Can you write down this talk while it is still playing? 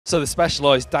So the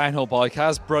Specialized downhill bike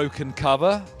has broken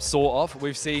cover, sort of.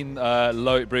 We've seen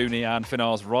Loic Bruni and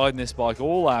Finars riding this bike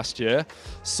all last year,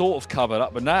 sort of covered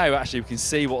up, but now actually we can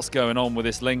see what's going on with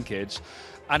this linkage,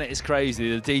 and it is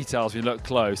crazy, the details, when you look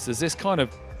close. There's this kind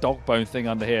of dog bone thing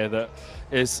under here that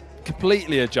is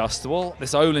completely adjustable.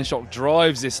 This Olin shock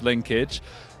drives this linkage.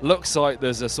 Looks like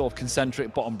there's a sort of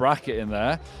concentric bottom bracket in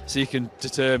there, so you can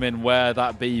determine where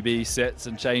that BB sits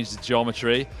and change the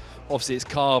geometry. Obviously it's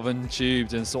carbon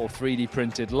tubed and sort of 3D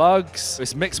printed lugs.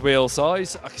 It's mixed wheel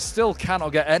size. I still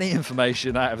cannot get any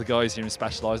information out of the guys here in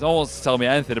Specialized. No one wants to tell me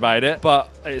anything about it, but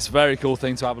it's a very cool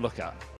thing to have a look at.